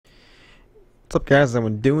What's up, guys?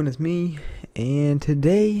 I'm doing is me, and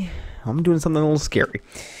today I'm doing something a little scary.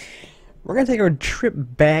 We're gonna take our trip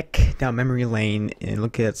back down memory lane and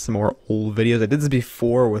look at some more old videos. I did this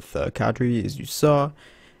before with Kadri, as you saw.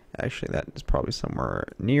 Actually, that is probably somewhere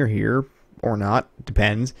near here, or not,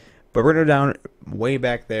 depends. But we're gonna go down way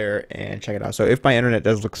back there and check it out. So if my internet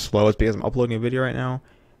does look slow, it's because I'm uploading a video right now.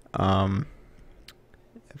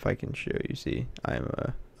 If I can show you, see, I'm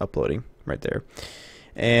uploading right there.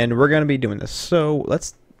 And we're going to be doing this. So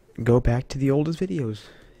let's go back to the oldest videos.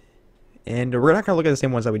 And we're not going to look at the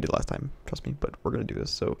same ones that we did last time. Trust me, but we're going to do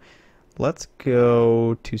this. So let's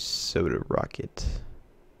go to Soda Rocket.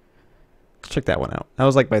 Let's check that one out. That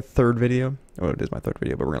was like my third video. Oh, it is my third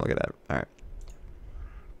video, but we're going to look at that. Alright.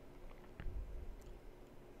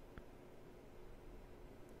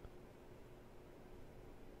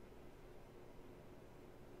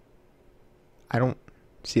 I don't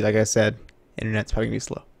see, like I said, internet's probably gonna be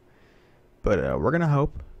slow, but we're gonna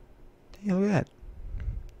hope. Hey, look at that.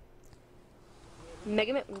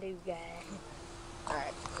 Mega Man new guy.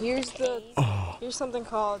 Alright, here's something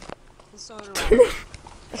called the Soda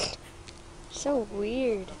Rocket. So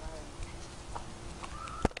weird.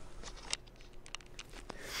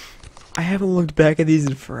 I haven't looked back at these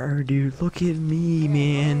in forever, dude. Look at me,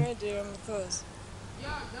 man. What I'm gonna do because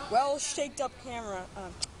well shaked up camera.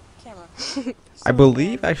 I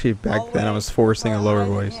believe actually back then I was forcing a lower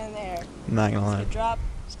voice. There. I'm not gonna It's lie. gonna drop.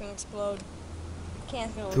 It's gonna explode.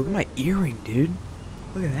 Can't feel it. Look at my earring, dude.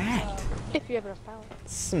 Look at that. If you ever found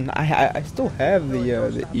it. I still have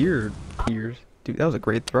the ears, dude. That was a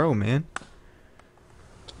great throw, man.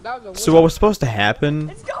 So what was supposed to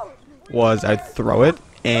happen was I'd throw it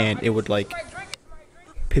and it would like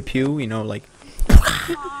pew, you know, like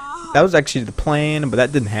that was actually the plan, but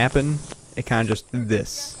that didn't happen. It kind of just did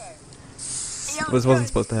this. This wasn't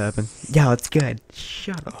supposed to happen. Yeah, it's good.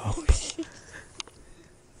 Shut up. It's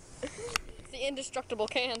the indestructible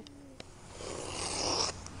can.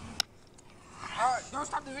 Alright, don't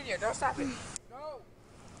stop the video. Don't stop it. No.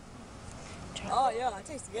 Oh yeah, it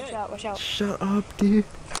tastes good. Watch out, watch out. Shut up, dude.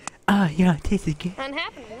 Ah, yeah, it tasted good. Nothing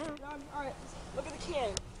happened now. Alright, look at the can.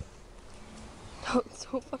 Oh, it's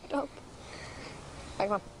so fucked up. Alright,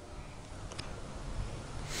 come on.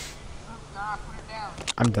 Nah, put it down.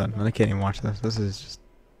 I'm done. I can't even watch this. This is just.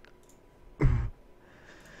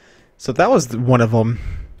 So that was one of them.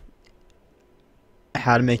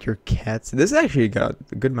 How to make your cats. This actually got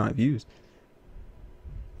a good amount of views.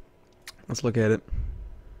 Let's look at it.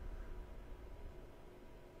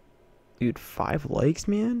 Dude, 5 likes,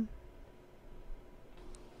 man.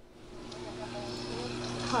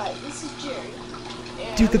 Hi, this is Jerry.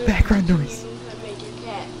 And Dude, the I'm background gonna noise. teach you how to make your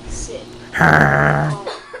cat sit.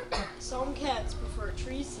 Some cats prefer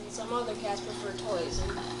treats and some other cats prefer toys.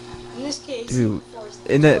 And in this case, Dude, force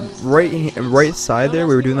the in that toys right side there,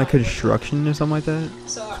 we were doing like construction or something like that.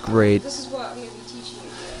 So, Great. This is what I'm going to be teaching you.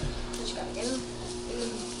 You just gotta get them and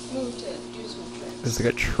then move to do some tricks. There's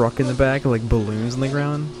like a truck in the back, like balloons on the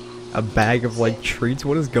ground, a bag of like treats.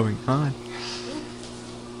 What is going on?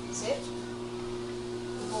 Sit.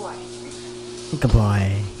 Boy.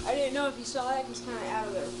 Goodbye. I didn't know if you saw that. He's kind of out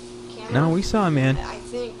of the camera. No, we saw, man. I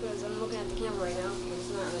think because I'm looking at the camera right now. But it's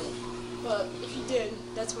not really. But if you did,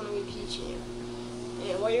 that's what I'm going to be teaching you.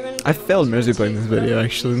 And what you're going to do. I failed miserably in this video,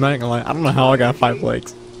 actually. I'm not gonna lie. I don't know how I got 5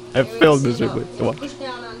 likes. I failed miserably. Push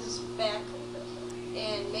down on his back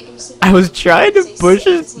and make him sit I down. was trying to Say push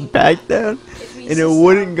 17. it back down, If he and it sits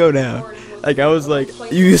wouldn't go down. forward with Like I was like,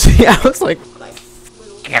 plate you see, I was like, like,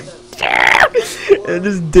 and it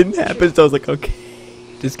just didn't happen. So I was like, okay,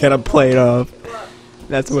 just kind of play it off.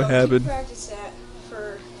 That's what happened. Practice that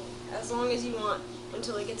for as long as you want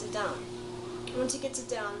until he gets it down. Once he gets it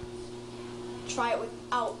down, try it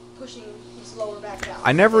without pushing his lower back down.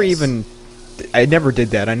 I never did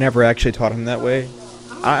that. I never actually taught him that way.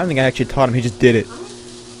 I don't think I actually taught him. He just did it.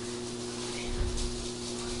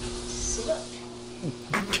 Sit up.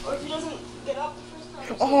 Or if he doesn't get up the first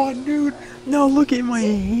time. Oh, dude, no! Look at my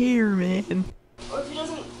hair, man. Or if he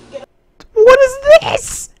doesn't get up. What is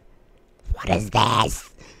this? What is this?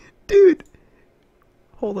 Dude.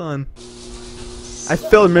 Hold on. I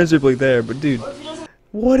failed miserably there, but dude. Or if he doesn't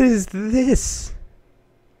What is this?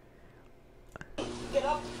 get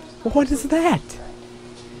up the first time. What is that?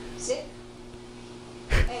 Sit.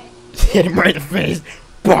 Hit him right in the face.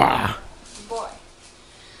 Bah! Boy.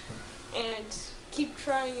 And keep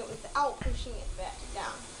trying it without pushing it back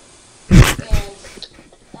down. And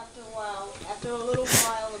after a little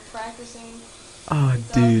while of practicing, Oh,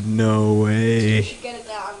 dude, no you way. should get it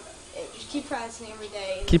down. And just keep practicing every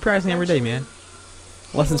day. And Keep practicing every day, man.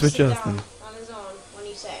 Lessons with Justin. Justin. On his own when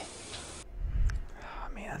you say. Oh,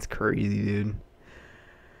 man, That's crazy, dude.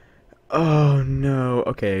 Oh no.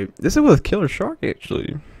 Okay, this is with Killer Shark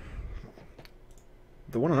actually.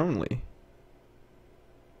 The one and only.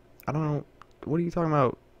 I don't know. What are you talking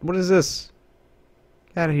about? What is this?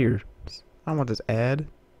 Get out of here. I don't want this ad.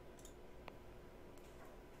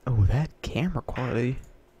 Oh, that camera quality.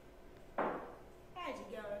 How's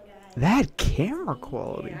it going, guys? That camera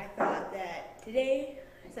quality. And I thought that today,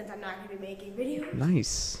 since I'm not going to be making videos,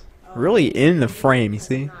 Nice. Really in the frame, you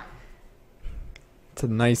see? not It's a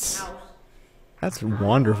nice. house, That's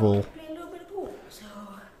wonderful. play a little bit of pool. So,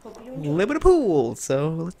 hope you enjoy. Live in a pool,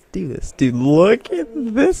 so let's do this. Dude, look at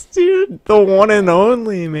this, dude. The one and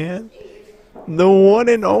only, man. The one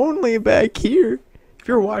and only back here. If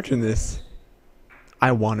you're watching this,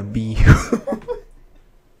 I want to be you.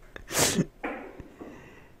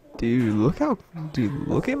 Dude, look how. Dude,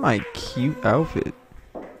 look at my cute outfit.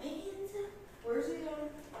 Where's it going?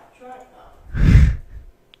 Try it. Oh.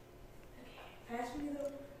 Pass me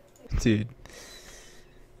the. Dude.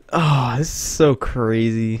 Oh, this is so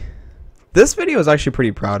crazy. This video is actually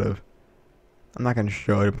pretty proud of. I'm not going to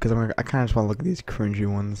show it because I kind of just want to look at these cringy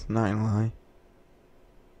ones. Not going to lie.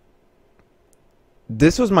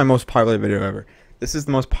 This was my most popular video ever. This is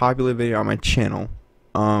the most popular video on my channel.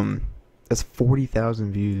 That's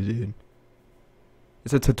 40,000 views, dude.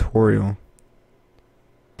 It's a tutorial.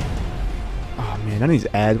 Oh man, none of these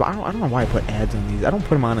ads. I don't know why I put ads on these. I don't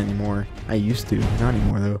put them on anymore. I used to, not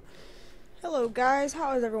anymore though. Hello guys,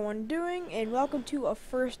 how is everyone doing? And welcome to a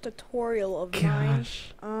first tutorial of mine.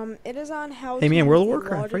 Gosh. It is on how Hey to man, World of use the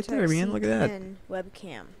Warcraft right there, Logitech man. Look at that. C10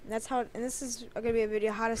 webcam. That's how, and this is gonna be a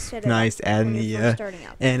video how to set it Nice up adding when the you're first starting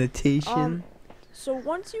out. annotation. So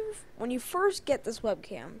when you first get this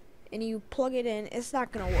webcam and you plug it in, it's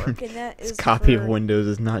not gonna work, and that This is copy of for Windows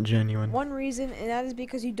is not genuine. one reason, and that is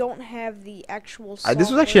because you don't have the actual. This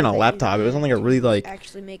was actually on a software that you laptop. It was on like a need really to like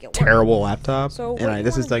actually make it work. terrible laptop, So and what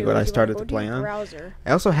this you is wanna like do what I is you wanna started go to to play your on. browser.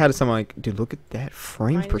 I also had some like, dude, look at that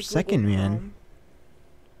frames Mine per is Google second, man. Chrome.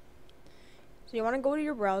 So you want to go to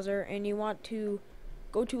your browser and you want to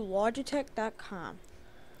go to Logitech.com.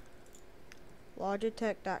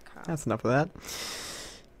 Logitech.com. That's enough of that.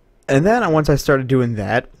 And then once I started doing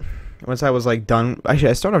that, once I was like done, actually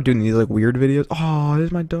I started off doing these like weird videos. Oh,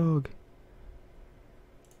 there's my dog.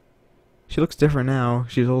 She looks different now.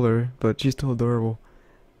 She's older, but she's still adorable.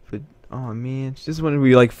 But oh man, this is when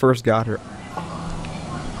we like first got her.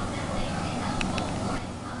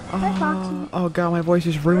 Hi, Foxy. Oh god, my voice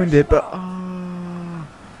just ruined it. But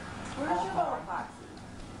Where's your bone, Foxy?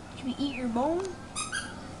 Should we eat your bone?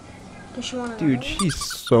 Does she want to? dude, she's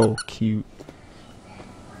so cute.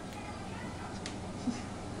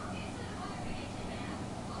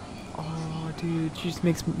 Oh, dude, she just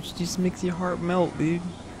makes your heart melt, dude.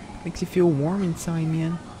 Makes you feel warm inside,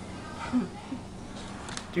 man.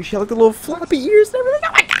 Dude, she had like the little floppy ears and everything.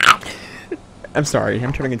 Oh my god! I'm sorry,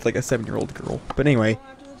 I'm turning into like a 7-year-old girl. But anyway,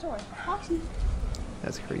 After the toy. Foxy.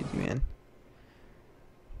 that's crazy, man.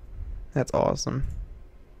 That's awesome.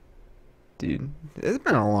 Dude, it's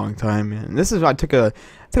been a long time, man. This is I took about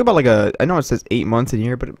like I know it says 8 months a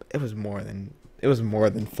year, but it was more than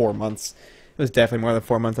 4 months. It was definitely more than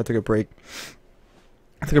 4 months. I took a break.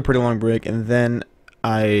 I took a pretty long break, and then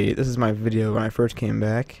this is my video when I first came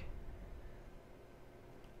back.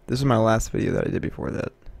 This is my last video that I did before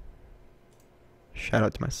that. Shout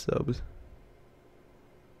out to my subs.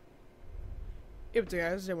 Hey, what's up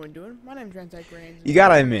guys, how's everyone doing? My name's Ransack Reigns. You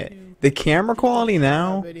gotta admit, the camera quality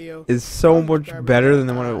now is so much better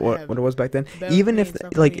than what it was back then. Even if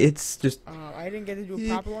like it's just I didn't get to do a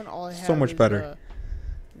proper one. All I have so much is, better.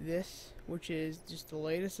 This, which is just the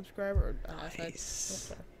latest subscriber.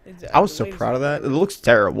 Nice. I was so the latest proud of that. It subscriber. looks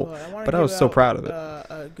terrible, wanna but I was give so out, proud of it.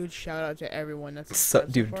 A good shout out to everyone that's So,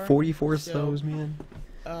 subscribed dude, so far. 44 So, subs, man.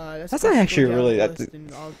 That's That's supposed to go actually down really- the that's list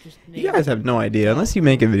and I'll just You name guys have no idea unless you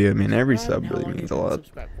make a video, man. Every subscribe sub and how really long means you've a been lot.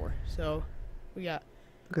 subscribed for. So we got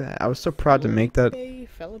Look at that. I was so proud to make that.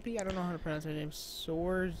 Felipe, I don't know how to pronounce her name.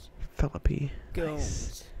 Swords Philippi.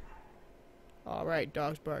 Gomes. All right,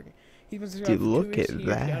 dogs barking. He's been Dude, subscribed for 2 look weeks. at He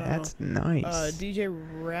that. usually- I don't know. That's nice. DJ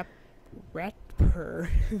Rapper.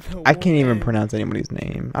 I can't even pronounce anybody's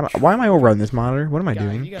name. Why am I over on this monitor? What am I You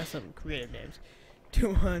doing? got some creative names. 2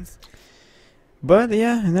 months. But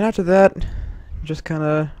yeah, and then after that, just kind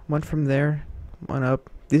of went from there, went up.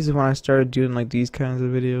 This is when I started doing like these kinds of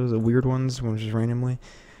videos, the weird ones, when just randomly.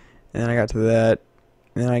 And then I got to that.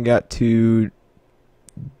 And then I got to.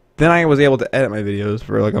 Then I was able to edit my videos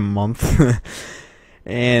for like a month,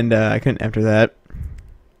 and I couldn't after that.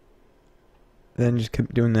 Then just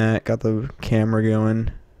kept doing that. Got the camera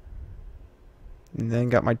going, and then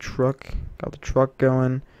got my truck. Got the truck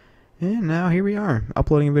going. And now here we are,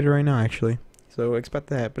 uploading a video right now, actually. So expect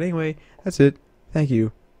that. But anyway, that's it. Thank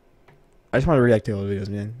you. I just want to react to all the videos,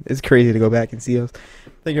 man. It's crazy to go back and see those.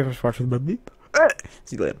 Thank you very much for watching.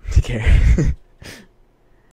 See you later. Take care.